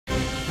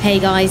Hey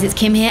guys, it's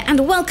Kim here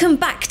and welcome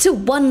back to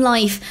One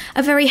Life.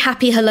 A very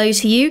happy hello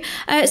to you.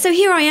 So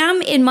here I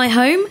am in my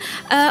home.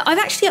 I've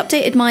actually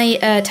updated my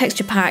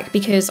texture pack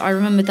because I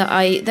remembered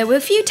that there were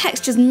a few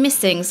textures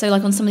missing, so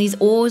like on some of these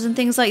ores and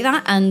things like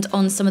that, and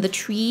on some of the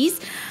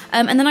trees.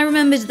 And then I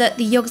remembered that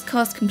the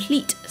Yogscast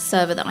complete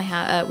server that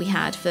we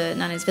had for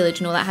Nano's Village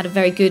and all that had a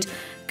very good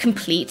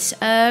complete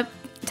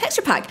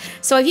texture pack.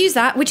 So I've used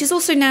that, which is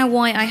also now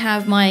why I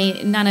have my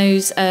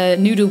Nano's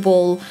noodle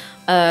ball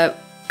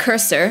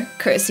cursor,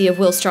 courtesy of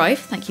Will Strive.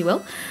 Thank you,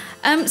 Will.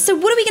 So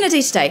what are we going to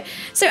do today?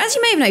 So as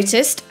you may have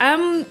noticed,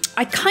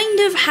 I kind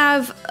of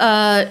have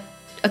a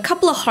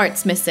couple of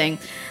hearts missing.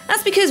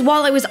 That's because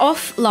while I was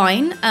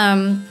offline,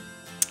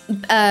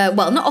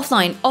 well, not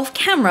offline, off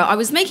camera, I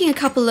was making a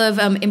couple of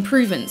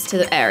improvements to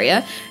the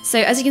area. So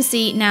as you can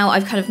see now,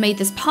 I've kind of made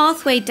this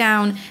pathway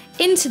down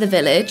into the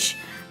village.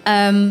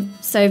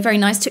 So very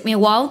nice, took me a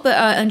while, but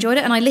I enjoyed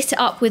it. And I lit it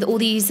up with all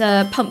these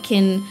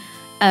pumpkin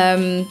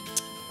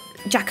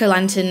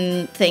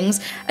jack-o'-lantern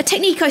things. A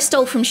technique I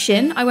stole from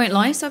Shin, I won't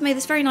lie. So I've made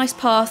this very nice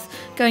path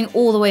going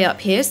all the way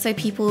up here, so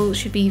people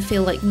should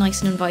feel like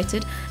nice and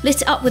invited.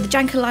 Lit it up with the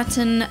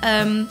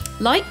jack-o'-lantern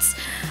lights.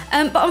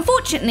 But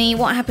unfortunately,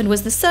 what happened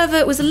was the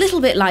server was a little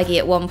bit laggy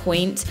at one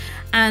point,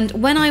 and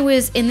when I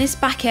was in this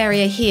back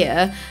area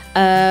here,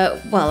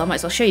 well, I might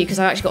as well show you because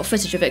I actually got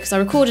footage of it because I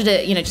recorded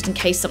it, you know, just in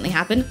case something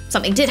happened.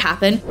 Something did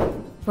happen.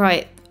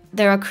 Right,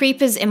 there are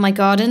creepers in my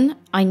garden.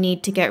 I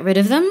need to get rid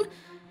of them.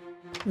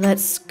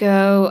 Let's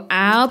go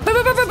out. Boom,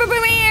 boom, boom, boom,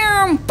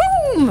 boom,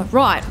 boom, boom.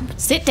 Right,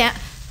 sit down.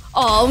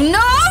 Oh no,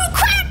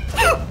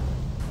 crap!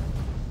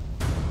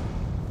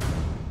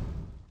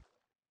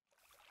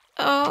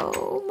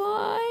 Oh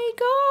my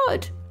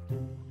god.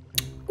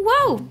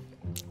 Whoa.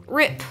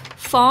 RIP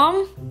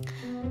farm.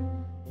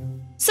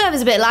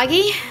 Server's a bit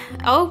laggy.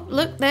 Oh,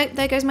 look,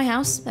 there goes my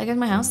house. There goes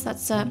my house.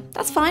 That's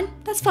fine.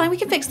 That's fine. We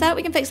can fix that.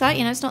 We can fix that.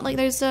 You know, it's not like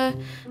those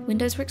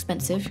windows were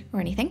expensive or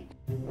anything.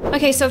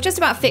 Okay, so I've just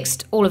about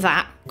fixed all of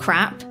that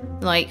crap,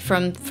 like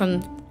from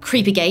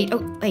Creepygate.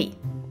 Oh, wait.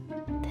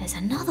 There's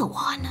another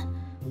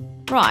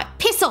one. Right,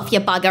 piss off,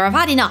 you bugger. I've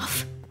had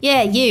enough.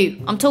 Yeah,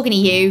 you. I'm talking to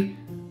you.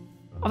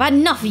 I've had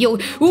enough of your...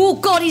 Oh,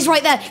 God, he's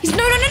right there. He's... No,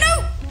 no, no,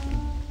 no!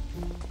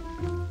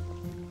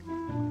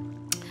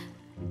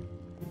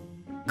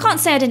 Can't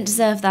say I didn't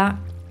deserve that.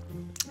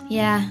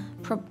 Yeah,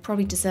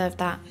 probably deserved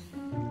that.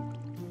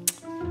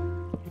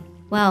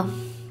 Well,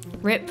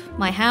 RIP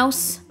my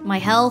house, my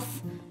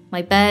health,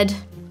 my bed,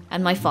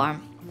 and my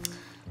farm.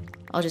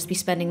 I'll just be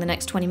spending the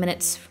next 20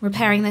 minutes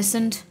repairing this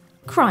and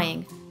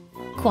crying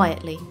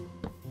quietly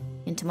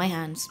into my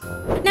hands.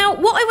 Now,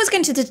 what I was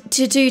going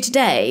to do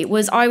today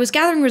was I was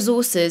gathering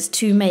resources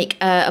to make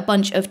a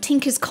bunch of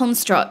Tinker's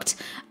Construct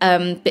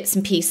bits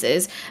and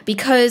pieces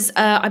because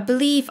I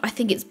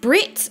think it's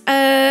Brit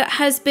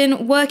has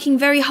been working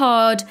very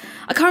hard.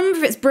 I can't remember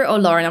if it's Brit or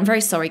Lauren, I'm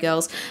very sorry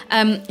girls,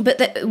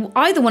 but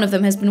either one of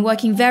them has been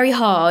working very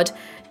hard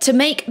to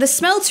make the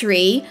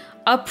smeltery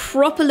a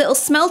proper little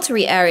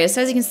smeltery area.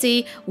 So as you can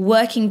see,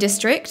 working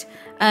district.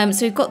 So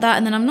we've got that,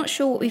 and then I'm not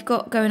sure what we've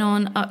got going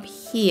on up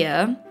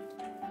here.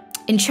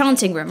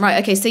 Enchanting room,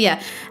 right, okay, so yeah.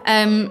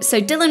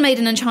 So Dylan made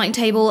an enchanting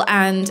table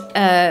and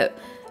I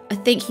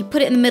think he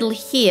put it in the middle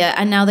here,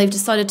 and now they've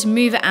decided to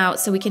move it out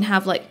so we can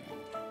have like,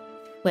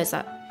 where's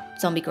that?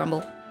 Zombie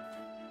grumble.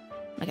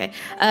 Okay,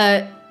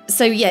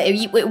 so yeah,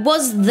 it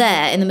was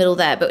there in the middle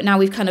there, but now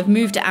we've kind of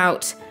moved it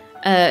out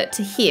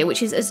to here,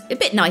 which is a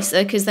bit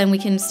nicer because then we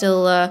can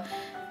still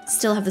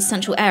have the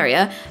central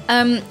area.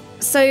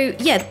 So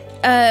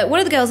yeah, one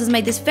of the girls has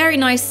made this very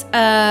nice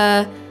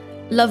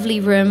lovely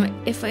room.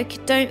 If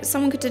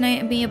someone could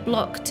donate me a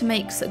block to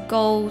make some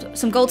gold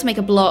to make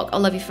a block. I'll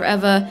love you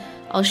forever.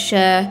 I'll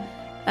share.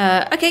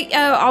 Okay,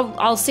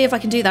 I'll see if I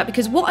can do that,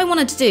 because what I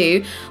wanted to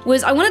do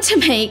was I wanted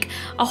to make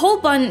a whole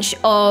bunch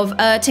of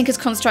Tinker's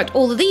Construct,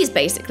 all of these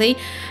basically,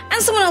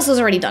 and someone else has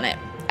already done it.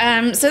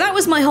 So that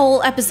was my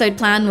whole episode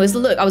plan, was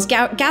look, I was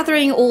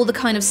gathering all the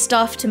kind of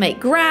stuff to make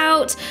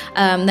grout,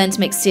 then to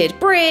make seared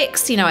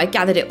bricks, you know, I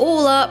gathered it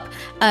all up,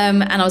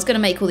 and I was gonna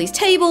make all these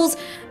tables,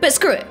 but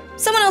screw it,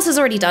 someone else has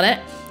already done it,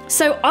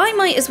 so I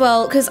might as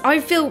well, because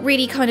I feel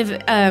really kind of,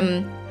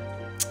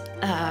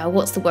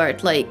 what's the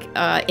word, like,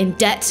 in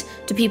debt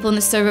to people in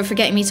the server for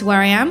getting me to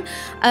where I am,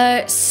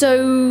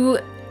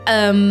 so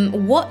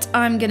what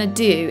I'm gonna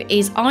do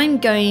is I'm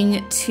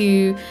going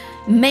to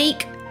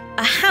make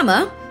a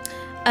hammer,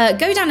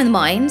 go down in the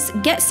mines,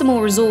 get some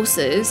more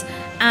resources,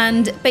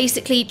 and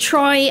basically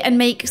try and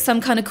make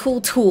some kind of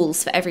cool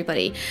tools for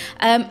everybody.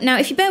 Now,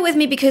 if you bear with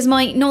me, because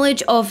my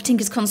knowledge of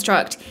Tinker's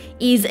Construct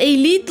is a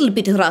little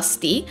bit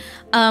rusty,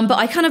 but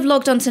I kind of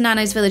logged onto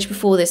Nano's Village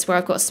before this, where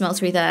I've got a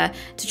smeltery there,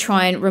 to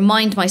try and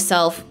remind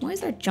myself, why is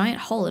there a giant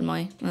hole in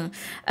my,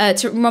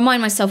 to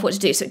remind myself what to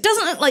do. So it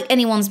doesn't look like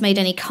anyone's made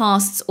any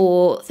casts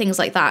or things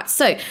like that.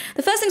 So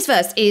the first things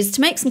first is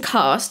to make some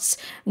casts,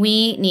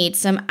 we need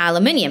some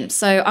aluminium.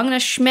 So I'm gonna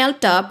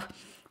smelt up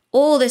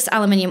all this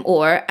aluminium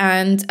ore,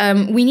 and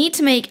we need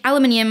to make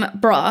aluminium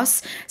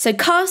brass. So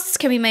casts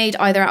can be made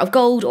either out of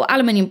gold or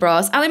aluminium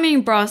brass.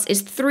 Aluminium brass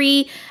is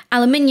 3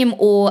 aluminium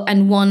ore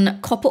and 1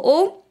 copper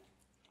ore.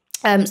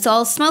 So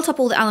I'll smelt up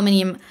all the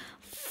aluminium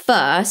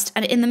first,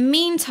 and in the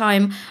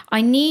meantime,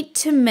 I need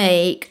to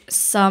make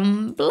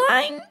some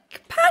blank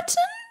patterns,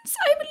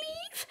 I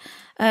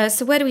believe.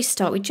 So where do we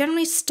start? We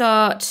generally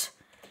start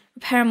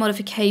repair and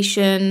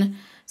modification.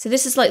 So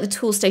this is like the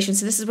tool station.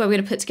 So this is where we're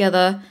going to put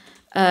together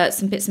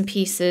some bits and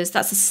pieces.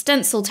 That's a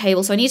stencil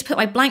table. So I need to put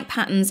my blank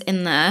patterns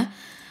in there.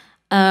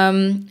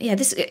 Yeah,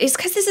 this is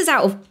because this is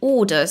out of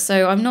order.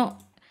 So I'm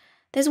not.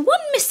 There's one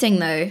missing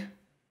though.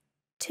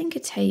 Tinker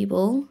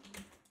table,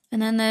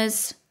 and then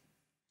there's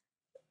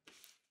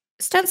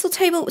stencil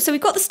table. So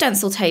we've got the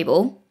stencil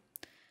table,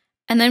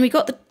 and then we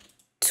got the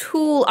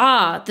tool.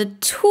 The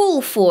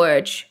tool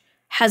forge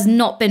has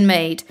not been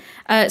made.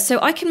 So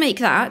I can make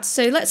that.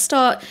 So let's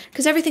start,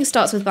 because everything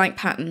starts with blank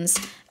patterns,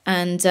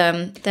 and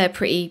they're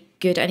pretty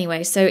good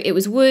anyway. So it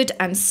was wood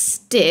and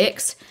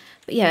sticks.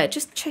 But yeah,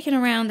 just checking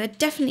around, there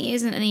definitely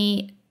isn't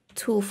any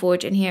tool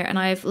forge in here, and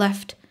I've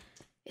left.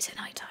 Is it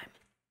nighttime?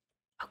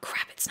 Oh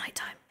crap, it's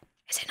nighttime.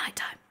 Is it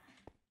nighttime?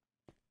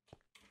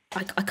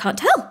 I can't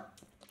tell.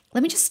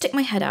 Let me just stick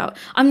my head out.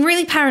 I'm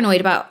really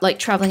paranoid about like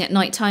traveling at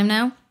nighttime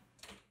now.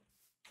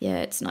 Yeah,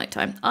 it's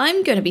nighttime.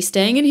 I'm going to be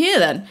staying in here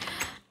then.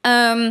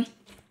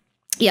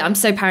 Yeah, I'm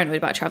so paranoid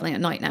about traveling at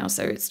night now,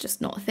 so it's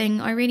just not a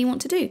thing I really want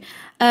to do.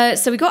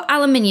 So we got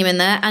aluminium in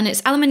there, and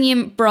it's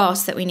aluminium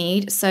brass that we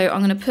need. So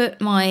I'm going to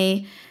put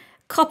my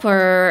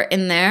copper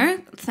in there.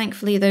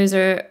 Thankfully, those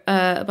are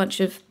a bunch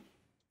of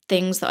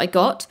things that I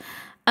got.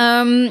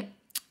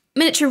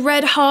 Miniature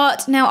red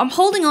heart. Now, I'm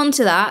holding on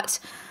to that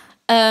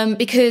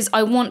because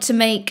I want to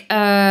make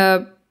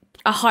a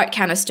heart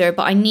canister,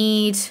 but I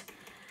need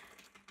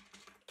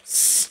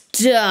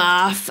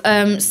stuff.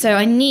 So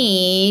I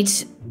need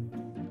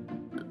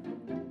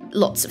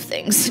lots of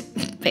things,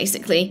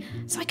 basically.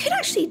 So I could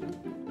actually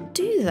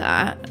do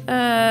that.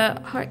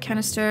 Heart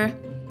canister,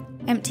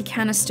 empty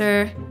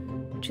canister,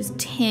 which is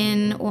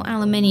tin or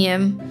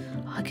aluminium.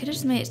 Oh, I could have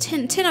just made it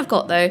tin. Tin I've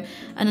got though,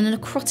 and a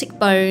necrotic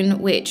bone,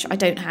 which I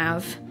don't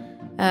have.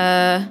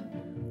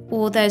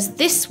 Or there's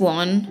this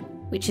one,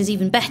 which is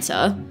even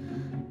better.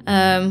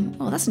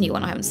 Oh, that's a new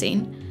one I haven't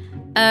seen.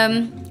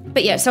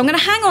 But yeah, so I'm going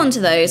to hang on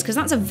to those because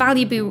that's a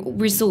valuable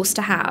resource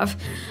to have.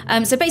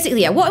 So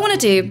basically, yeah, what I want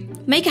to do,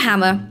 make a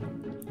hammer,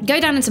 go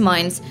down into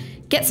mines,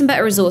 get some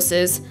better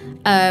resources,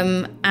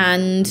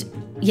 and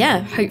yeah,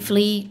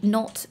 hopefully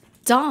not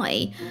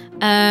die.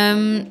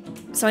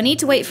 So I need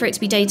to wait for it to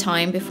be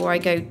daytime before I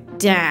go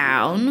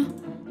down,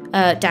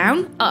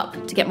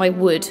 up to get my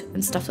wood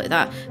and stuff like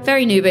that.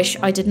 Very noobish.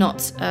 I did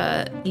not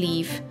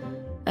leave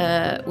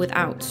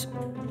without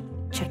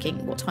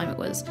checking what time it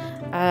was.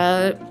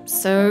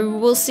 So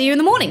we'll see you in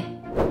the morning.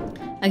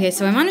 Okay,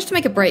 so I managed to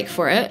make a break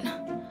for it.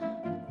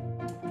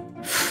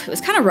 It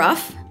was kind of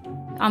rough.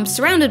 I'm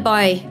surrounded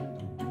by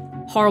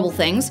horrible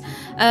things.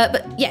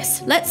 But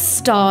yes, let's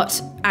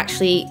start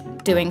actually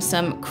doing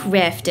some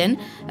crafting.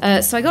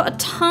 So I got a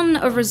ton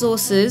of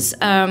resources.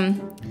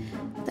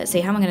 Let's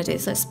see, how am I going to do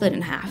this? Let's split it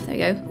in half. There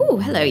you go. Ooh,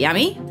 hello,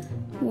 Yammy.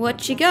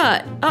 What you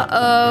got?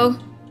 Uh-oh.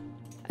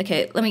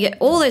 Okay, let me get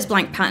all those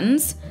blank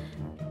patterns.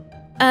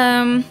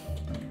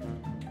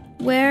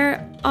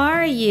 Where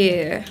are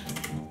you?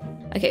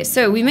 Okay,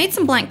 so we made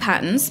some blank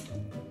patterns.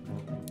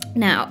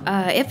 Now,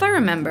 if I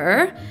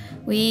remember,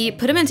 we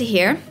put them into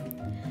here,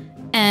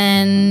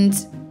 and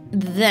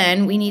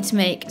then we need to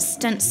make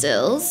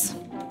stencils.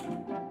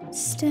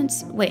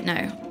 Wait,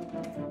 no.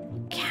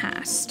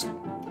 Cast.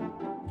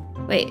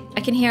 Wait,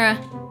 I can hear a...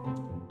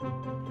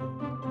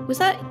 Was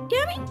that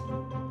Yammy?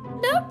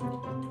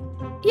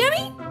 No?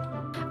 Yammy?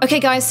 Okay,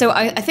 guys, so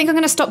I think I'm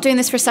going to stop doing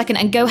this for a second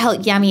and go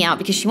help Yammy out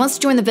because she wants to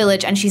join the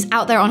village and she's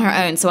out there on her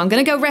own. So I'm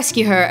going to go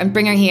rescue her and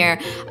bring her here.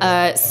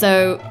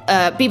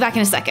 Be back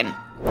in a second.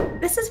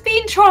 This has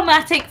been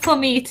traumatic for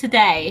me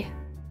today.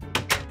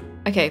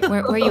 Okay,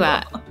 where are you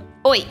at?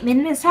 Oi! I'm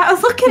in this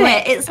house. Look at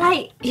it. It's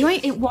like,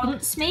 it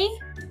wants me.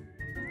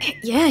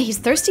 Yeah, he's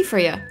thirsty for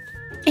you.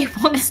 It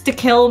wants to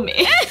kill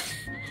me.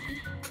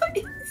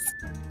 Please.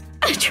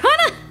 I'm trying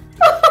to...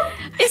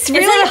 It's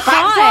really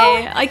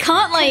high. I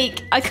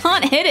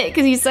can't hit it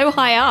because he's so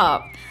high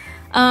up.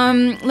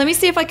 Let me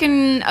see if I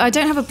can... I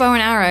don't have a bow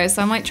and arrow,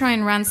 so I might try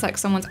and ransack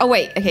someone's... Oh,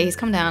 wait. Okay, he's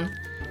come down.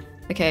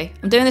 Okay,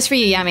 I'm doing this for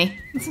you, Yammy.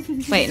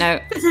 Wait, no.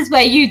 This is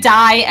where you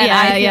die and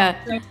I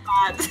feel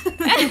so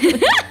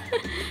bad.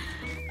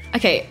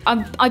 Okay,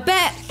 I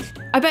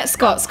bet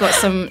Scott's got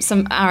some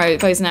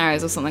bows and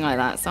arrows or something like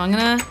that, so I'm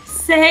gonna...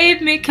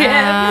 Save me, kid.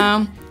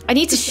 I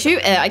need to shoot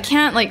it. I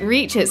can't, like,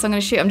 reach it, so I'm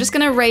gonna shoot. I'm just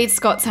gonna raid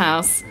Scott's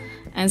house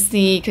and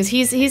see, because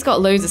he's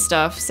got loads of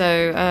stuff.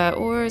 So,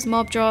 ores,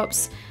 mob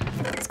drops.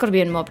 It's got to be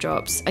in mob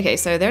drops. Okay,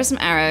 so there's some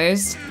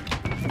arrows.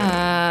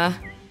 I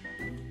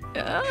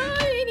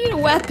need a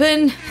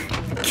weapon.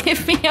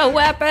 Give me a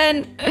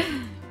weapon.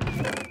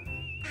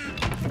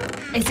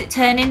 Is it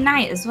turning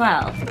night as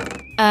well?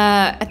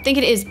 I think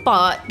it is,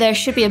 but there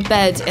should be a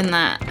bed in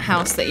that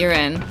house that you're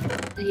in.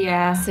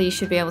 Yeah. So you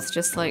should be able to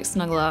just like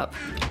snuggle up.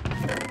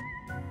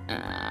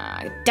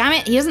 Damn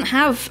it, he doesn't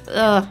have.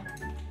 Damn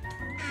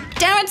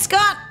it,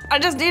 Scott! I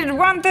just needed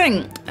one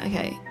thing.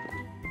 Okay.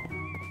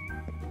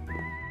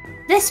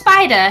 This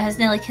spider has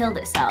nearly killed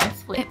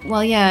itself.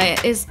 Well, yeah,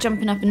 it is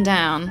jumping up and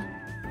down.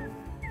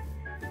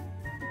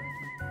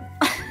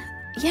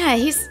 Yeah,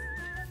 he's.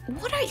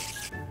 What I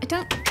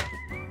don't.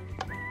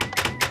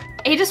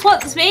 He just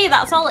wants me.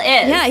 That's all it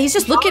is. Yeah, he's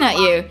just looking at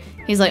you.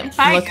 He's like, look,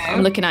 go.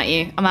 I'm looking at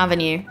you. I'm having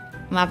you.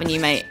 I'm having you,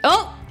 mate.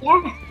 Oh!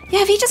 Yeah.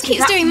 Yeah, if he just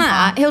keeps doing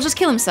that, he'll just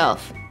kill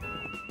himself.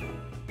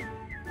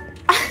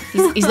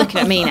 He's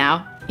looking at me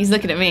now. He's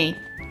looking at me.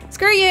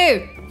 Screw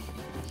you!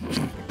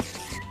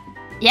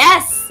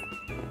 Yes!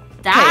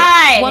 Die!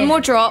 Okay, one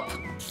more drop.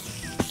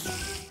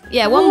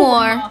 Yeah, one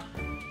more.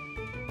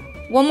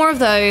 One more of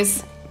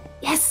those.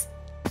 Yes!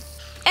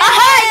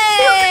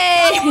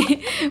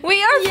 Hey!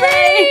 We are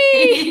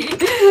free!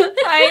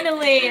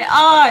 Finally!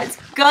 Oh, it's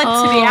good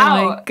to be out.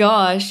 Oh my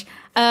gosh.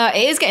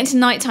 It is getting to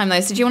nighttime though,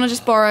 so do you want to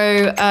just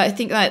borrow, I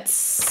think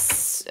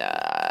that's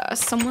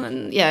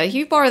someone, yeah,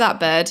 you borrow that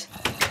bed.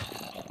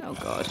 Oh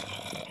god.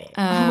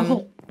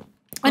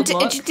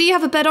 Do you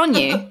have a bed on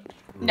you?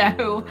 No.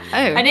 Oh.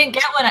 I didn't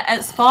get one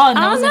at spawn.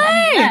 Oh no!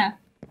 There.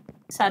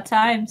 Sad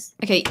times.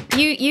 Okay,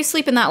 you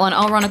sleep in that one,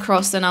 I'll run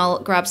across and I'll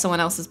grab someone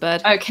else's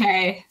bed.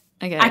 Okay.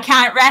 Okay. I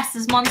can't rest,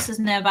 there's monsters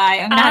nearby.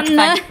 I'm gonna have to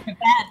find a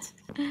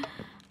bed.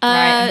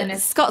 Right,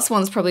 Scott's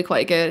one's probably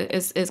quite good,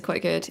 is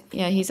quite good.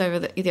 Yeah, he's over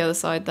the other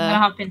side there. I'm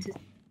gonna hop into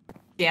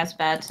Dia's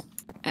bed.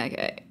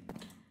 Okay.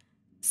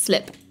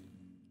 Slip.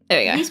 There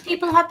we go. These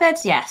people have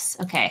beds? Yes.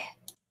 Okay.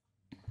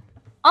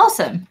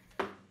 Awesome.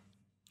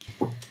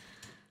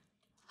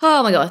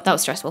 Oh my god, that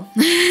was stressful.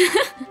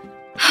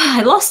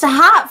 I lost a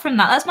heart from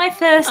that. That's my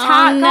first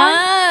heart gone.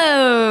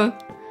 No!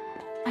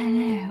 I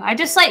know. I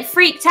just like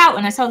freaked out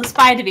when I saw the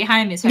spider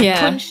behind me, so I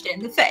punched it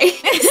in the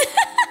face.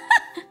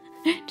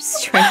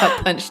 Just straight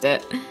up punched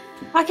it.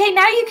 Okay,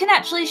 now you can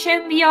actually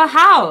show me your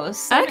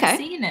house. I Okay.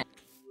 haven't seen it.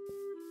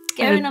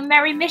 Going on a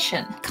merry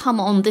mission. Come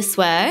on this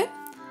way.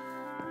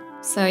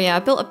 So yeah, I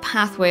built a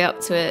pathway up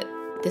to it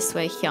this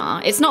way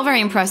here. It's not very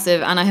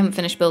impressive, and I haven't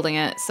finished building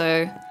it,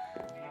 so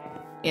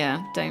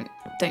yeah,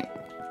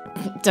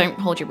 don't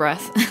hold your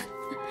breath.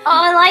 Oh,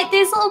 I like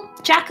these little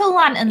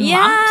jack-o'-lantern lamps.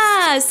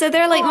 Yeah, so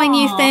they're like my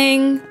new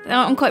thing.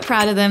 I'm quite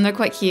proud of them. They're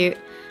quite cute.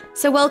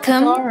 So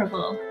welcome.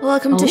 Adorable.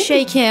 Welcome to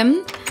Shake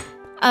Him.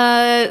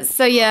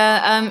 So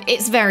yeah,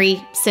 it's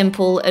very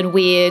simple and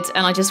weird,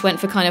 and I just went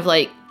for kind of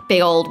like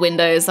big old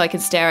windows so I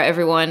could stare at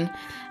everyone.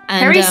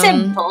 And, very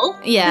simple.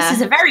 Yeah. This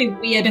is a very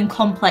weird and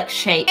complex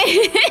shape.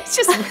 It's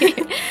just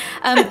weird.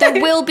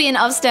 There will be an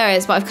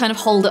upstairs, but I've kind of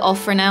hold it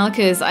off for now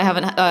because I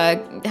haven't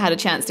had a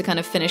chance to kind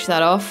of finish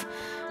that off.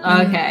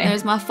 Okay.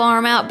 There's my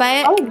farm out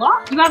back. Oh,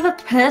 what? You have a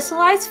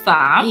personalized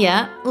farm?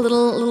 Yeah, a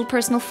little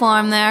personal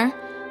farm there.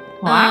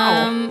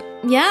 Wow.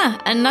 Yeah,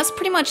 and that's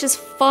pretty much as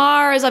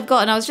far as I've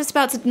gotten. I was just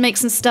about to make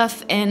some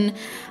stuff in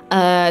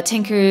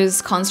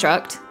Tinker's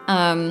Construct,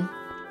 so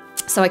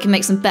I can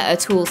make some better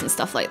tools and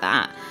stuff like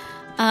that.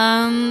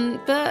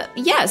 But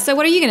yeah, so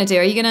what are you going to do?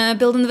 Are you going to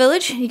build in the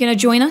village? Are you going to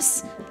join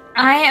us?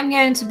 I am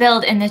going to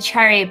build in the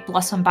cherry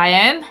blossom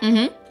biome.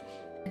 Mm-hmm.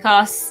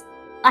 Because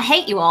I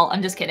hate you all.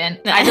 I'm just kidding.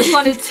 I just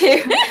wanted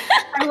to.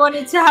 I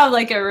wanted to have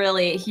like a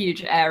really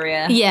huge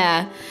area.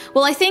 Yeah.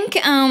 Well, I think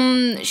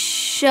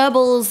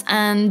Sherbles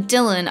and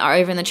Dylan are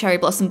over in the cherry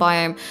blossom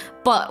biome,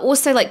 but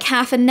also like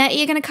Kath and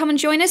Nettie are going to come and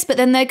join us. But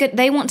then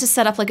they want to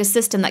set up like a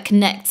system that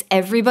connects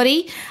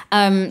everybody.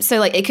 So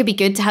like it could be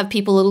good to have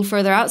people a little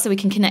further out so we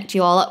can connect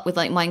you all up with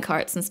like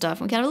minecarts and stuff.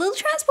 And we can have a little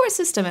transport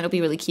system. It'll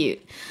be really cute.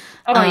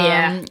 Oh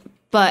yeah.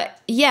 But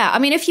yeah, I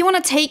mean, if you want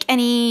to take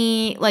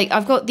any, like,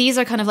 I've got, these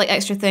are kind of like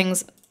extra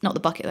things. Not the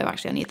bucket though,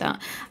 actually, I need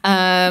that.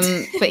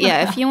 But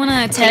yeah, if you want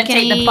to take don't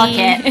any... take the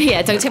bucket.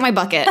 Yeah, don't take my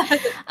bucket.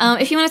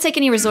 If you want to take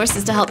any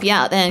resources to help you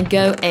out, then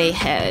go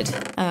ahead.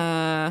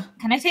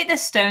 Can I take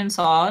this stone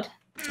sword?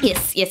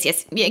 Yes. Yeah,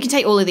 you can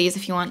take all of these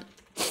if you want.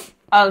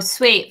 Oh,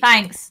 sweet,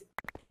 thanks.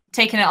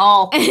 Taking it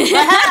all.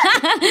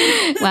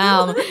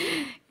 Wow.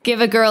 Give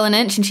a girl an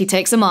inch and she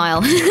takes a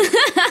mile.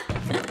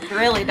 It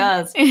really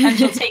does. And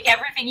she'll take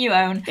everything you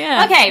own.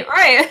 Yeah. Okay,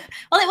 right.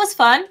 Well, it was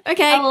fun.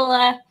 Okay. I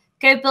will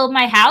go build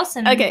my house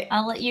and Okay.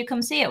 I'll let you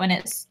come see it when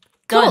it's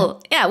done.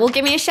 Cool. Yeah, well,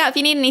 give me a shout if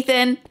you need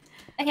anything.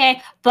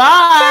 Okay,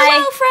 bye.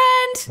 Farewell,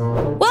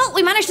 friend. Well,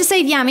 we managed to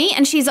save Yammy,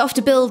 and she's off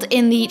to build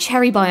in the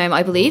cherry biome,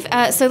 I believe.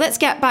 So let's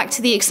get back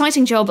to the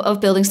exciting job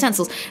of building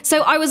stencils.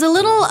 So I was a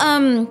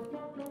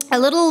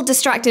little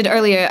distracted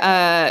earlier,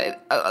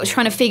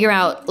 trying to figure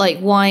out like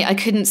why I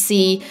couldn't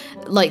see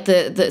like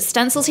the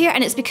stencils here,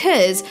 and it's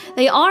because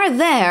they are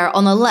there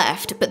on the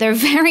left, but they're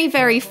very,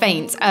 very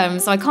faint.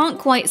 So I can't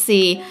quite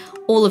see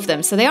all of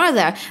them. So they are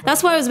there.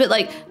 That's why I was a bit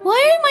like, why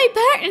are my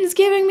patterns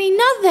giving me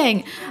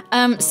nothing?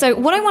 So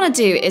what I want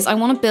to do is I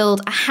want to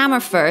build a hammer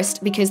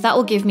first, because that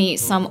will give me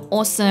some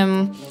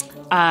awesome,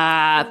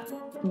 blah,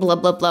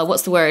 blah, blah.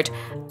 What's the word?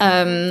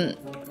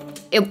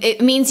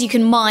 it means you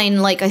can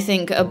mine, like, I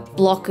think a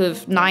block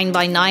of 9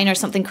 by 9 or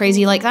something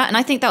crazy like that. And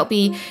I think that would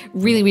be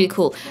really, really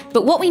cool.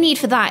 But what we need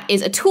for that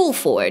is a tool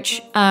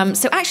forge.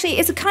 So actually,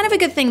 it's a kind of a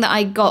good thing that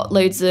I got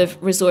loads of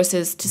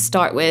resources to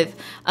start with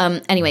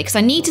anyway, because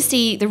I need to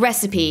see the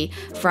recipe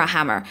for a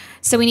hammer.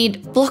 So we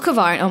need block of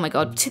iron. Oh my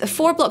God,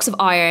 4 blocks of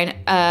iron,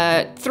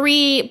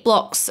 3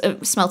 blocks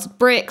of smelted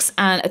bricks,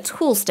 and a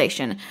tool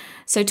station.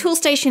 So tool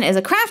station is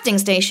a crafting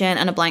station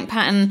and a blank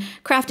pattern.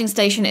 Crafting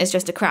station is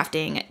just a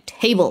crafting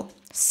table.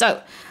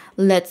 So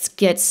let's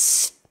get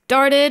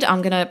started.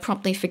 I'm gonna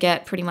promptly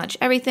forget pretty much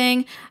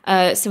everything.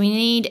 So we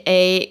need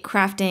a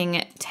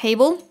crafting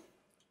table.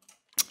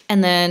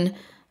 And then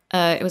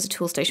it was a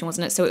tool station,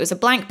 wasn't it? So it was a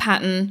blank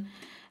pattern.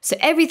 So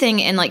everything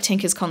in like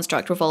Tinker's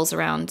construct revolves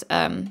around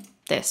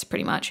this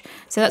pretty much.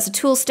 So that's a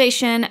tool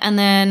station. And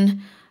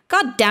then,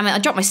 God damn it, I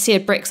dropped my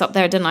seared bricks up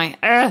there, didn't I?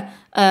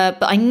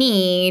 But I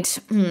need,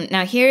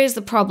 now here's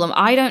the problem.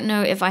 I don't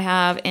know if I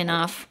have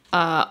enough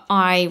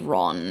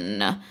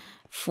iron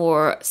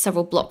for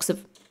several blocks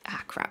of,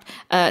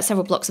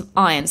 several blocks of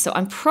iron. So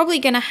I'm probably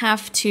gonna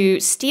have to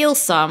steal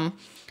some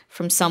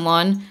from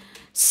someone.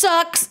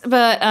 Sucks,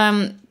 but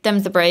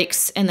them's the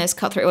breaks in this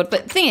cutthroat world.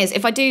 But the thing is,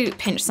 if I do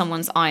pinch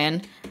someone's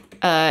iron,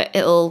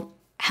 it'll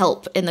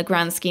help in the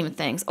grand scheme of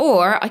things.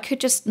 Or I could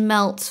just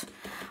melt,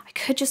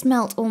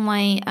 all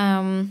my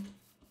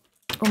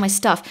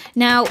stuff.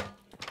 Now,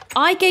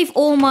 I gave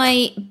all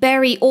my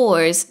berry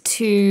ores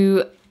to, who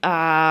did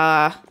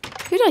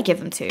I give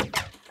them to?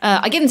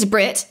 I gave them to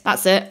Brit,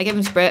 that's it, I gave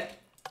them to Brit.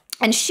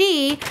 And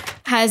she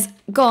has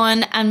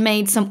gone and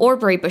made some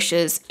oreberry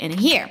bushes in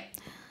here.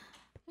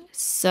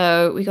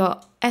 So we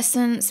got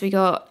essence, we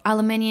got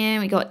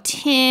aluminium, we got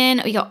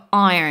tin, we got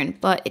iron,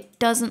 but it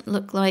doesn't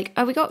look like,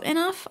 oh, we got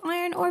enough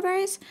iron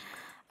oreberries?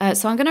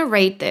 So I'm gonna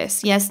raid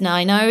this. Yes, no,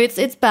 I know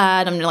it's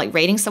bad. I'm like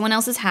raiding someone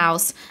else's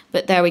house,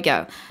 but there we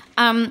go.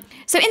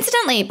 So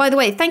incidentally, by the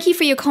way, thank you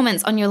for your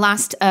comments on your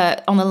last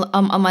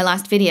on my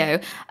last video.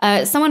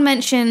 Someone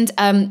mentioned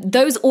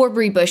those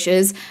oreberry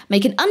bushes.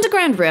 Make an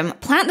underground room,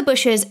 plant the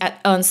bushes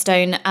on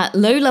stone at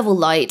low level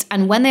light,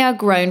 and when they are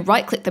grown,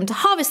 right click them to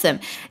harvest them.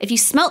 If you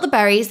smelt the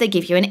berries, they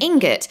give you an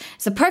ingot.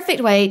 It's a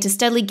perfect way to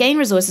steadily gain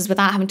resources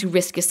without having to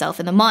risk yourself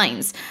in the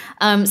mines.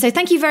 So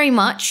thank you very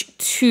much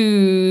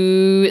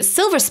to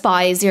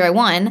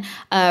SilverSpy01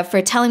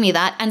 for telling me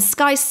that, and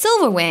Sky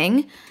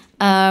Silverwing.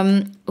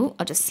 Oh,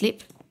 I'll just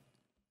sleep.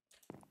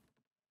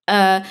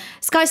 Sky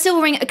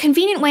Silverwing, a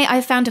convenient way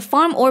I've found to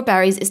farm ore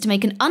berries is to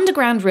make an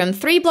underground room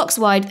 3 blocks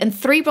wide and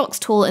 3 blocks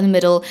tall in the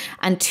middle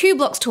and 2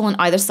 blocks tall on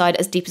either side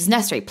as deep as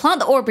necessary. Plant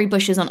the oreberry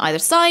bushes on either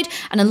side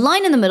and a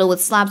line in the middle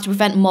with slabs to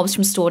prevent mobs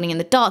from spawning in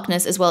the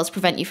darkness, as well as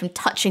prevent you from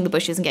touching the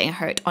bushes and getting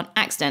hurt on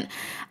accident.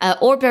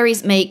 Ore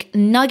berries make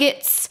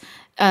nuggets.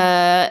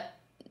 To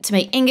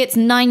make ingots,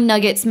 9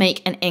 nuggets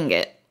make an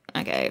ingot.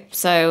 Okay,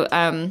 so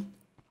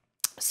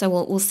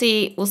we'll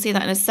see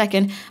that in a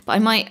second, but I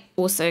might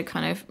also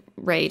kind of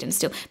raid and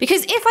steal,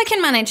 because if I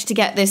can manage to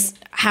get this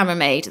hammer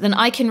made, then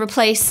I can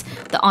replace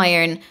the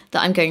iron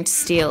that I'm going to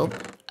steal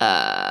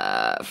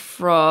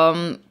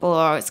from,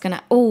 or it's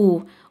gonna,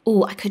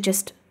 I could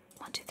just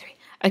 1, 2, 3.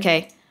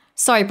 Okay,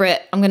 sorry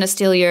Brit, I'm gonna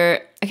steal your,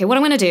 okay, what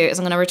I'm gonna do is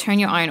I'm gonna return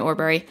your iron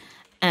oreberry,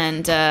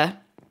 and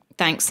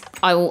thanks.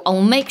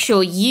 I'll make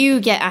sure you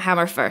get a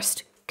hammer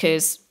first,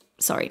 because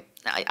sorry.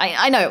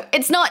 I know,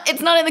 it's not in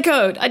the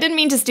code. I didn't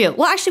mean to steal.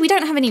 Well, actually, we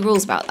don't have any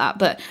rules about that,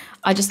 but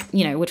I just,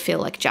 would feel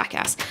like a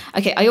jackass.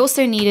 Okay, I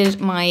also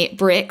needed my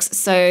bricks,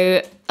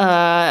 so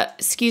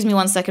excuse me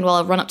 1 second while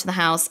I run up to the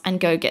house and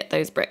go get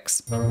those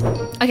bricks.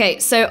 Okay,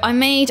 so I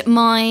made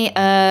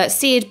my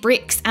seared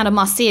bricks out of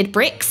my seared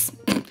bricks.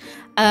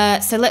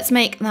 So let's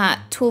make that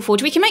tool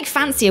forge. We can make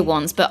fancier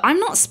ones, but I'm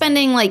not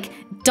spending like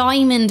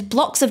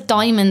blocks of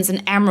diamonds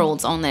and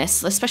emeralds on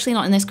this, especially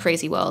not in this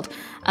crazy world.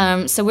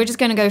 So we're just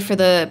gonna go for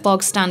the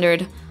bog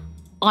standard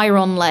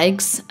iron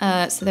legs.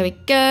 So there we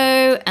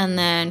go, and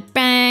then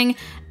bang,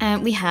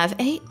 and we have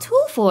a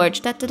tool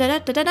forge. Da, da, da,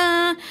 da, da,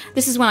 da.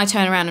 This is when I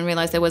turn around and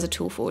realize there was a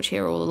tool forge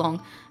here all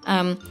along.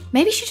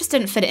 Maybe she just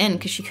didn't fit it in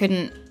because she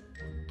couldn't,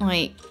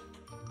 like,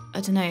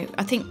 I don't know.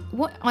 I think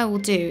what I will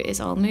do is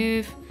I'll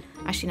move.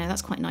 Actually, no,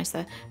 that's quite nice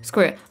there.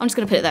 Screw it. I'm just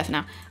going to put it there for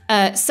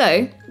now.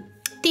 So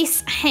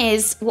this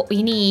has what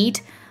we need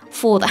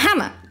for the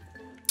hammer.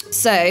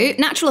 So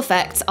natural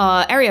effects,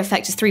 our area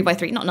effect is 3 by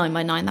 3, not 9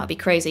 by 9, that would be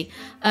crazy.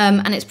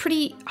 And it's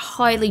pretty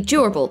highly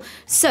durable.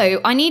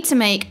 So I need to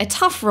make a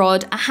tough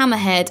rod, a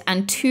hammerhead,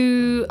 and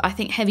 2, I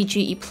think, heavy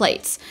duty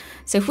plates.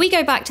 So if we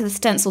go back to the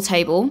stencil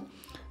table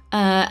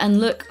and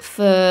look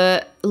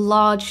for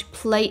large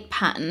plate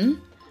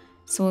pattern,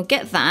 so we'll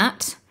get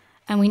that.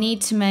 And we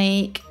need to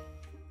make,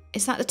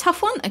 is that the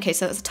tough one? Okay,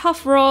 so that's a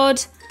tough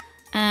rod.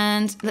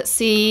 And let's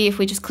see if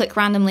we just click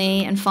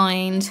randomly and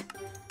find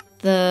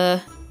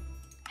the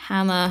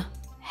hammer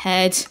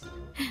head.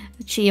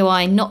 The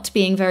GUI not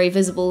being very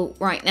visible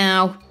right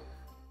now.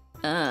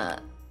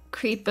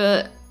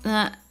 Creeper,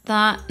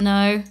 that,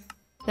 no.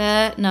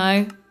 There,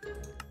 no.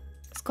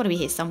 It's gotta be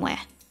here somewhere.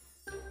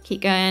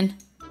 Keep going.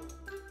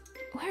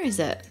 Where is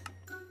it?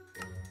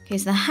 Okay,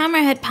 so the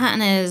hammerhead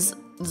pattern is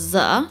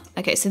the.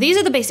 Okay, so these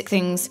are the basic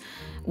things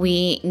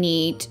we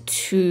need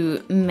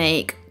to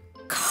make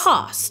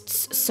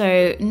casts.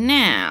 So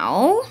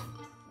now,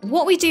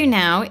 what we do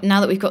now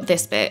that we've got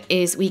this bit,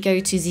 is we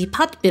go to the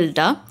pad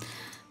builder,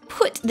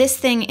 put this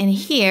thing in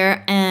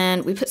here,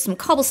 and we put some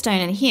cobblestone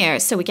in here,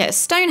 so we get a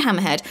stone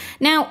hammerhead.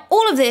 Now,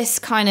 all of this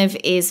kind of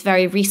is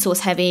very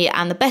resource heavy,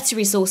 and the better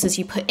resources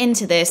you put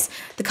into this,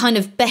 the kind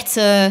of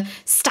better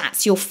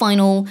stats your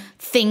final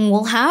thing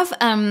will have,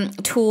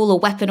 tool or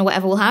weapon or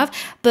whatever will have.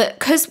 But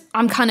because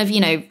I'm kind of,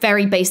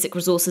 very basic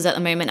resources at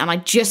the moment, and I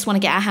just want to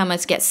get a hammer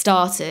to get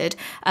started,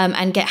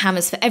 and get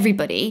hammers for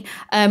everybody,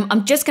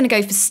 I'm just going to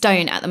go for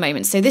stone at the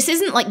moment. So this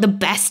isn't like the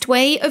best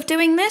way of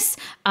doing this,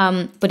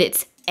 but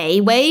it's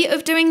a way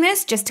of doing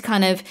this, just to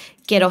kind of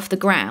get off the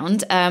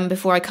ground,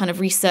 before I kind of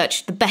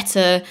research the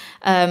better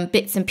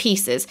bits and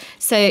pieces.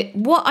 So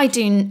what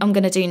I'm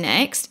going to do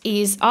next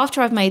is,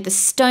 after I've made the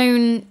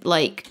stone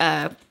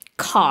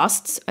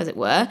casts, as it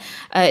were,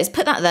 is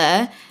put that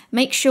there.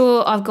 Make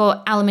sure I've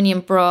got aluminium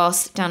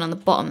brass down on the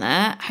bottom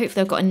there.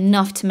 Hopefully I've got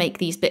enough to make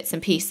these bits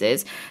and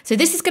pieces. So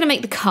this is going to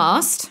make the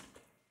cast.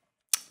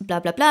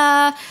 Blah, blah,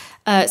 blah.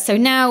 So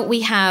now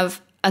we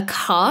have a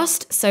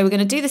cast. So we're going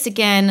to do this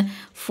again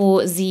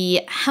for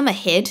the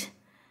hammerhead.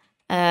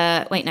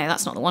 Wait, no,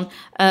 that's not the one.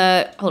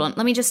 Hold on,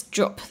 let me just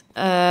drop.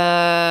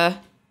 Yeah,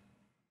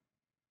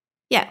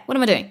 what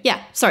am I doing?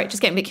 Yeah, sorry,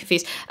 just getting a bit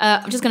confused.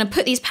 I'm just going to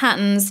put these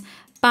patterns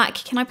back.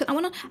 Can I put that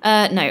one on?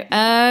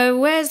 No.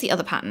 Where's the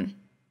other pattern?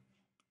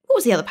 What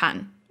was the other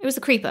pattern? It was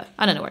the creeper.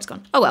 I don't know where it's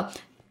gone. Oh well.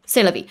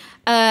 C'est la vie.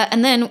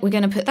 And then we're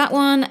going to put that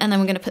one, and then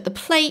we're going to put the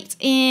plate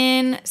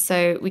in,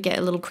 so we get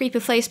a little creeper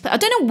face. But I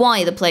don't know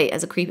why the plate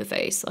has a creeper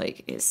face.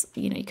 Like, it's,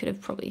 you could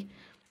have probably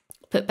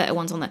put better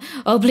ones on there.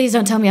 Oh, please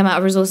don't tell me I'm out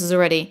of resources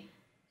already.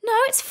 No,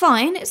 it's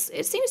fine. It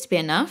seems to be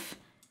enough.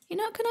 You're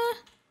not gonna.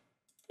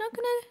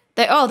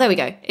 Oh, there we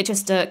go. It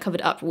just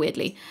covered up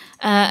weirdly.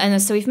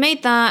 And so we've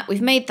made that.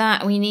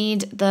 And we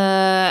need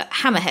the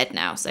hammerhead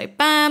now. So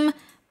bam,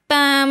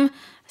 bam.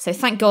 So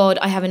thank God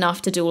I have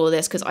enough to do all of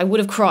this, because I would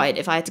have cried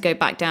if I had to go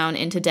back down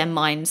into Dem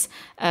Mines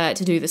to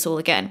do this all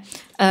again.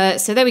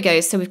 So there we go.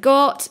 So we've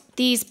got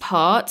these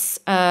parts.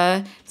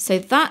 So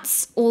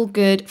that's all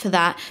good for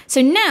that.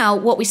 So now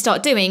what we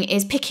start doing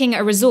is picking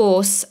a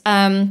resource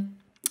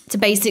to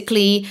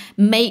basically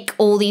make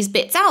all these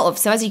bits out of.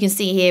 So as you can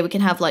see here, we can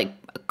have like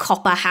a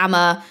copper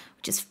hammer,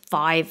 which is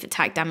 5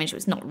 attack damage, which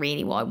is not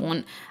really what I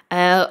want.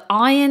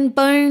 Iron,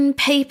 bone,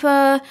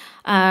 paper,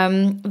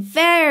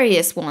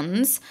 various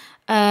ones.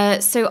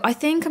 So I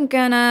think I'm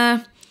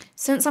gonna,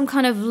 since I'm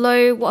kind of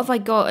low, what have I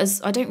got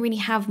as, I don't really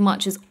have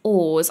much as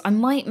ores. I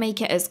might make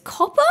it as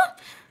copper,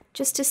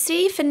 just to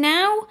see for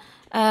now.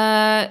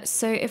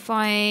 So if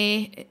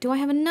do I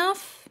have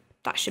enough?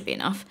 That should be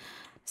enough.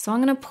 So I'm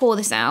gonna pour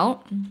this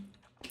out,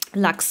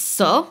 like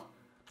so.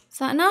 Is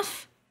that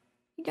enough?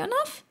 You got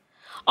enough?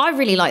 I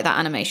really like that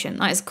animation.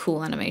 That is a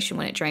cool animation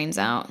when it drains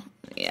out.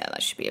 Yeah,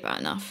 that should be about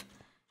enough.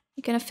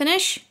 You gonna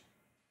finish?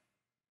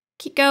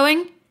 Keep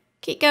going.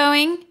 Keep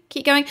going,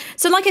 keep going.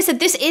 So like I said,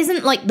 this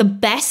isn't like the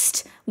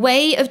best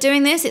way of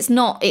doing this. It's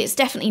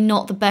definitely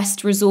not the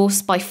best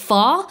resource by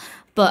far,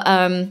 but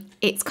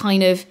it's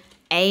kind of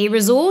a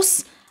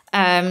resource.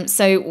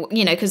 So,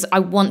 because I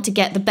want to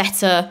get the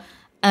better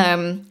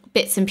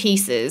bits and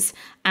pieces,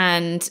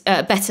 and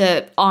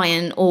better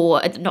iron,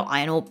 or not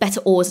iron, or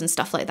better ores and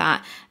stuff like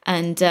that.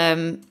 And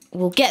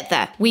we'll get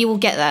there. We will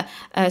get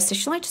there. So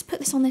shall I just put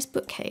this on this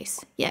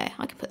bookcase? Yeah,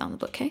 I can put that on the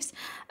bookcase.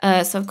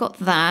 So I've got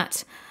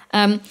that.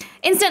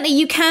 Instantly,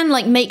 you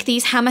can make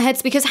these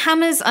hammerheads, because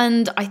hammers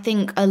and I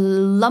think a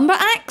lumber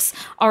axe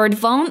are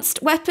advanced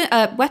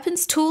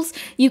weapons tools.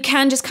 You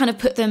can just kind of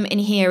put them in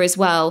here as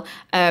well,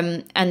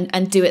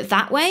 and do it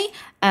that way.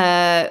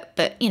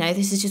 But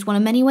this is just one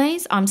of many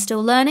ways. I'm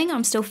still learning.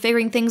 I'm still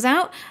figuring things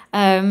out.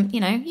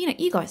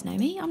 You guys know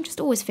me. I'm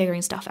just always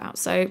figuring stuff out.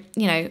 So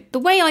the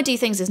way I do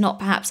things is not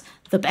perhaps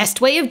the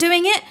best way of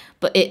doing it,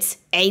 but it's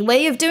a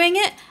way of doing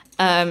it.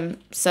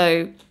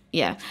 So.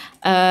 Yeah,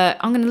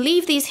 I'm going to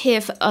leave these here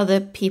for other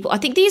people. I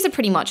think these are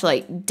pretty much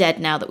dead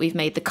now that we've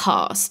made the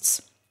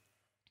casts.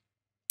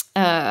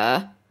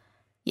 Yeah,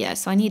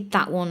 so I need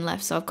that one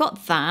left. So I've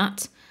got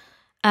that.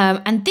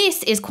 And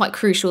this is quite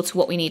crucial to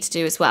what we need to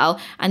do as well.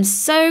 And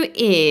so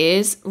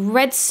is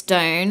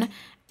redstone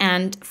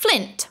and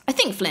flint. I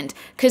think flint,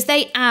 because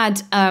they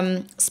add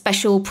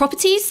special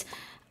properties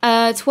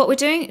to what we're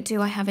doing.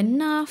 Do I have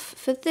enough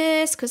for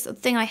this? Because the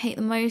thing I hate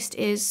the most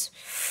is...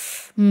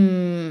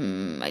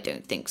 I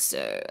don't think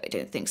so.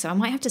 I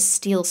might have to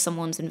steal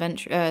someone's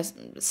inventory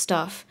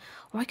stuff,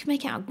 or I could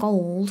make it out of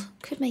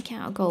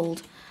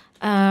gold.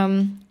 Let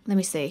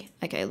me see.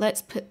 Okay,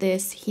 let's put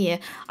this here.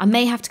 I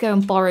may have to go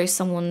and borrow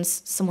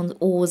someone's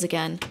ores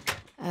again.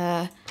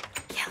 Yeah,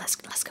 let's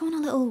go on a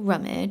little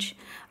rummage.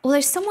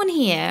 Although someone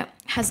here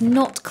has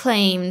not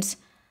claimed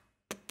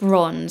the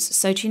bronze,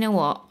 so do you know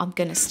what? I'm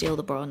gonna steal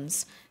the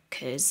bronze,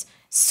 because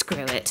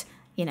screw it.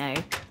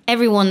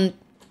 Everyone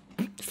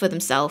for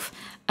themselves.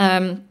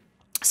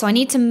 So I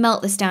need to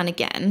melt this down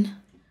again.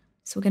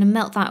 So we're going to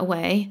melt that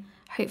away.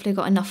 Hopefully I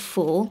got enough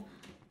fuel.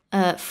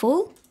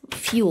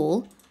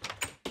 Fuel.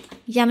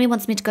 Yammy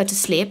wants me to go to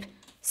sleep,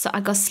 so I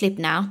go sleep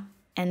now.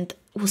 And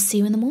we'll see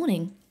you in the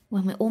morning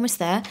when we're almost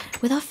there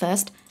with our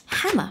first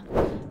hammer.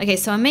 Okay,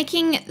 so I'm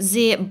making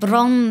the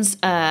bronze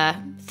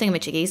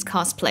thingamajiggies,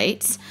 cast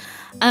plates.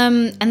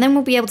 And then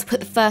we'll be able to put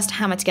the first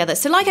hammer together.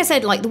 So like I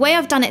said, like the way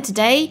I've done it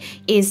today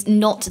is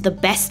not the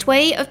best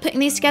way of putting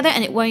these together,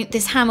 and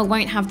this hammer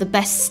won't have the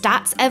best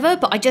stats ever,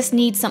 but I just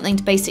need something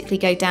to basically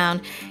go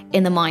down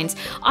in the mines.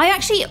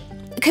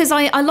 Because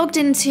I logged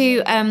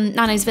into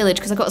Nano's village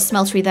because I got a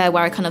smeltery there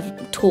where I kind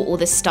of taught all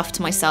this stuff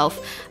to myself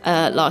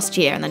last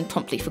year and then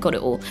promptly forgot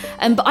it all.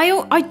 But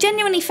I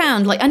genuinely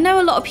found, like, I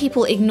know a lot of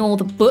people ignore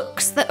the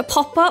books that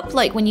pop up,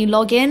 like, when you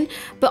log in,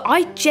 but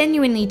I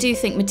genuinely do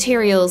think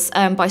Materials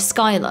by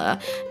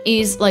Skylar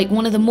is, like,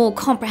 one of the more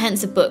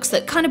comprehensive books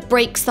that kind of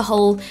breaks the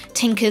whole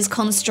Tinker's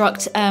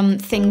Construct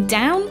thing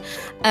down.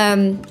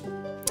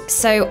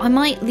 So I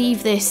might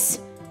leave this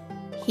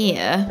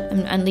here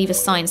and leave a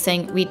sign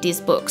saying read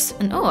these books.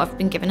 And oh, I've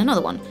been given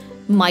another one.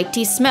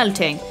 Mighty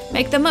Smelting.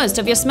 Make the most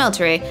of your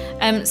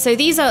smeltery. So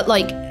these are,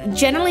 like,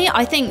 generally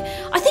I think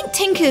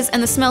Tinker's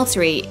and the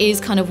Smeltery is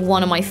kind of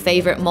one of my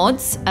favorite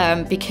mods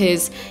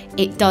because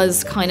it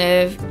does kind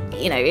of,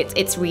 you know,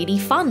 it's really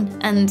fun,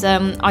 and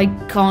I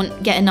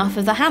can't get enough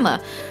of the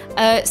hammer.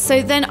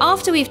 So then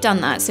after we've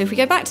done that, so if we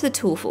go back to the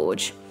tool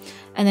forge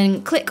and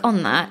then click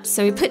on that,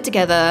 so we put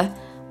together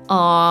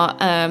our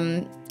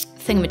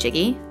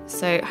thingamajiggy.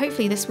 So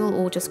hopefully this will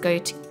all just go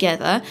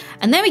together.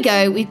 And there we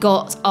go, we've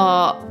got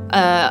our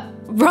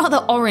rather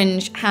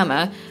orange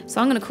hammer.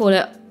 So I'm gonna call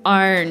it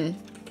Iron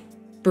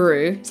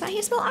Brew. Is that how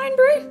you spell Iron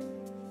Brew?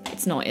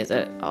 It's not, is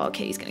it? Oh,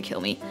 okay, he's gonna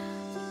kill me.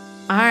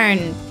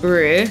 Iron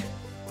Brew.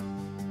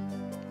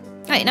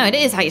 Wait, no, it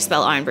is how you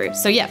spell Iron Brew.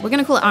 So yeah, we're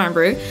gonna call it Iron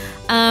Brew.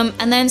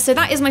 And then, so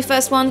that is my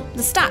first one.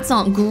 The stats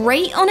aren't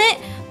great on it,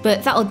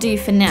 but that'll do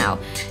for now.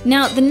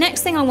 Now, the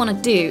next thing I wanna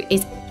do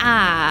is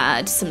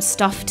add some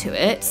stuff to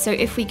it. So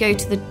if we go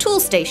to the tool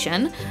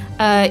station,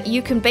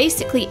 you can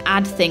basically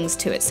add things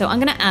to it. So I'm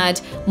gonna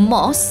add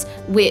moss,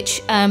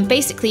 which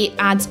basically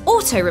adds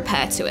auto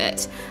repair to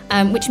it,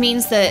 which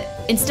means that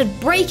instead of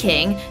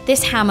breaking,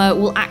 this hammer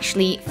will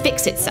actually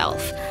fix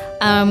itself.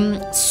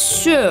 And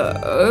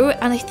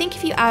I think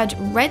if you add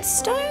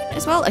redstone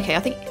as well, okay, I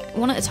think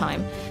one at a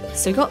time.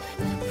 So we've got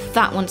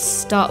that one to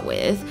start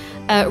with.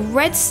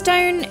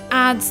 Redstone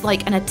adds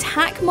like an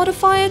attack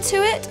modifier to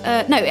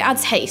it. No, it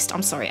adds haste.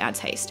 I'm sorry, it adds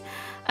haste.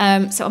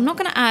 So I'm not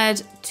going to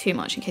add too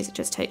much in case it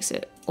just takes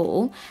it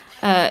all.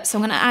 So I'm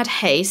going to add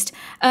haste.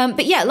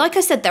 But yeah, like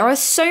I said, there are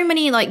so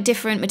many like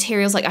different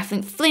materials. Like I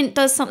think flint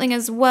does something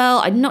as well.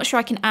 I'm not sure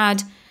I can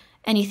add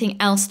anything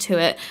else to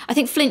it. I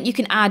think flint you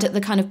can add at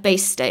the kind of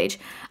base stage.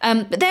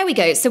 But there we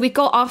go. So we've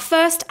got our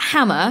first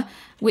hammer,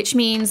 which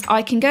means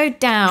I can go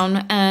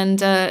down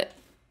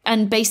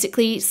and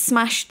basically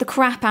smash the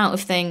crap out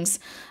of things.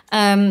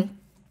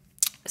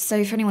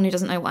 So for anyone who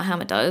doesn't know what a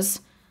hammer does,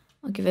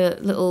 I'll give a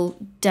little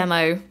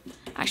demo.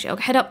 Actually, I'll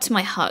head up to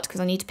my hut because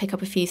I need to pick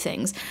up a few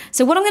things.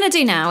 So what I'm going to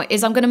do now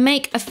is I'm going to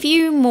make a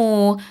few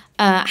more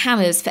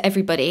hammers for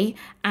everybody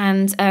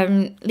and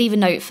leave a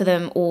note for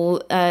them all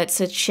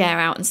to share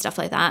out and stuff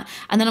like that.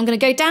 And then I'm going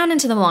to go down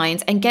into the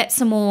mines and get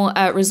some more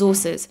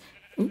resources.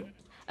 Ooh,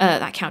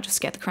 that cow just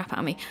scared the crap out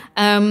of me.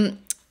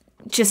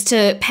 Just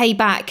to pay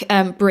back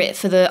Brit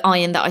for the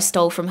iron that I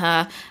stole from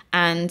her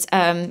and,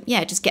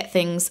 yeah, just get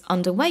things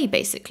underway,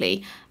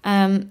 basically.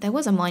 There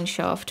was a mine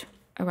shaft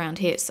around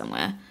here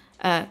somewhere.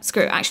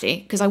 Screw it,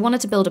 actually, because I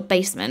wanted to build a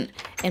basement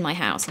in my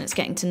house and it's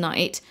getting to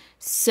night.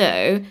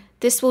 So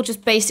this will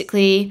just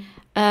basically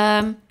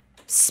do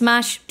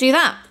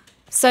that.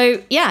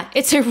 So, yeah,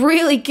 it's a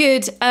really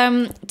good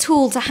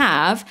tool to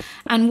have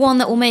and one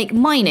that will make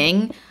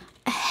mining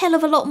a hell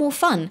of a lot more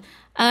fun.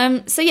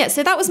 So yeah,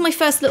 so that was my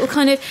first little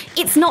kind of,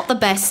 it's not the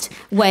best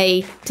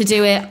way to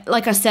do it.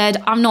 Like I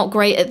said, I'm not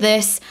great at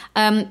this.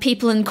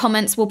 People in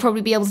comments will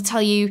probably be able to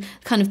tell you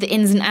kind of the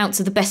ins and outs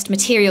of the best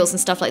materials and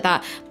stuff like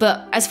that.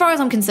 But as far as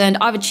I'm concerned,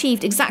 I've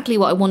achieved exactly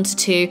what I wanted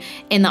to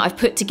in that I've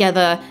put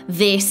together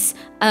this,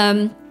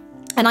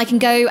 and I can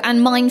go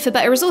and mine for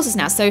better resources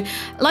now. So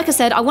like I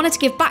said, I wanted to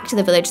give back to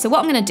the village. So what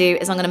I'm going to do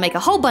is I'm going to make a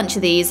whole bunch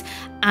of these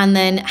and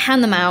then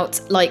hand them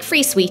out like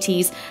free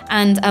sweeties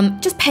and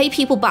just pay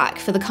people back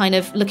for the kind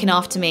of looking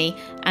after me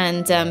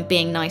and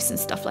being nice and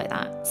stuff like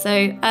that.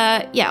 So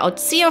yeah, I'll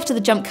see you after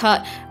the jump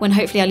cut when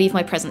hopefully I leave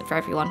my present for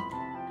everyone.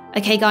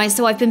 Okay guys,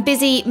 so I've been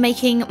busy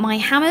making my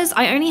hammers.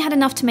 I only had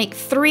enough to make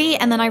 3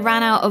 and then I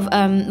ran out of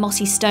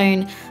mossy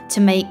stone to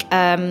make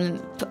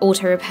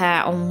auto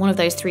repair on one of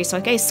those 3. So I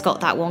gave Scott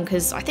that one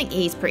because I think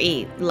he's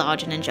pretty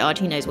large and in charge.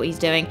 He knows what he's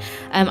doing.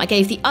 I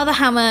gave the other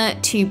hammer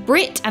to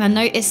Brit and a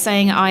notice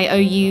saying I owe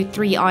you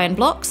 3 iron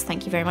blocks.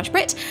 Thank you very much,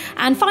 Brit.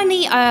 And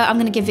finally, I'm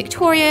going to give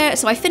Victoria,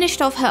 so I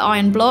finished off her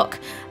iron block.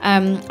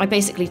 I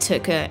basically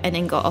took an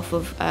ingot off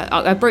of,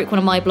 I broke one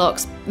of my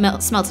blocks,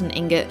 smelted an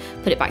ingot,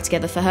 put it back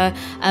together for her.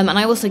 And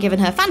I also given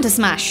her Fanta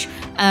Smash.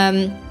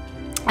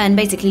 and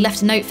basically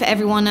left a note for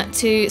everyone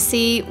to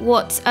see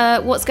what's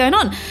going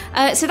on.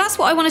 So that's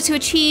what I wanted to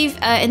achieve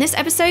in this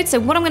episode. So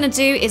what I'm going to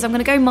do is I'm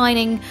going to go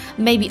mining,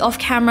 maybe off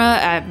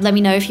camera. Let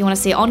me know if you want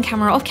to see it on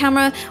camera, off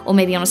camera, or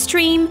maybe on a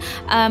stream.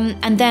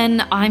 And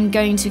then I'm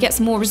going to get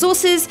some more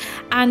resources.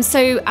 And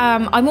so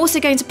I'm also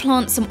going to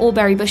plant some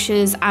oreberry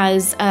bushes,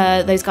 as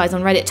those guys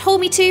on Reddit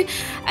told me to.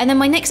 And then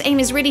my next aim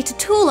is really to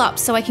tool up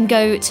so I can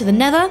go to the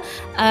nether,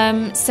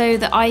 so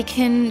that I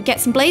can get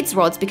some blades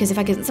rods, because if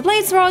I get some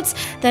blades rods,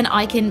 then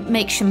I can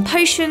make some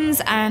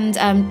potions and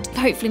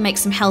hopefully make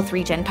some health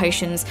regen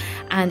potions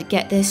and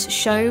get this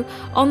show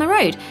on the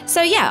road.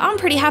 So yeah, I'm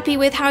pretty happy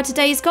with how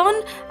today's gone.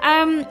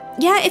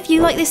 Yeah, if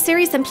you like this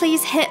series, then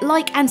please hit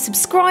like and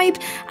subscribe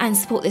and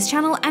support this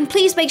channel, and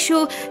please make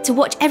sure to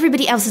watch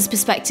everybody else's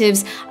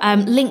perspectives.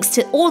 Links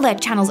to all their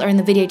channels are in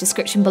the video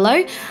description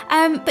below.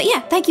 But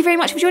yeah, thank you very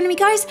much for joining me,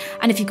 guys,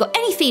 and if you've got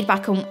any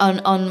feedback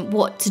on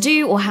what to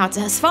do or how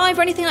to survive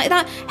or anything like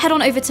that, head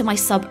on over to my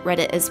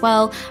subreddit as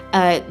well.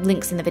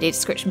 Links in the video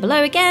description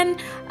below again.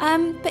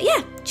 But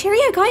yeah,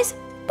 cheerio, guys.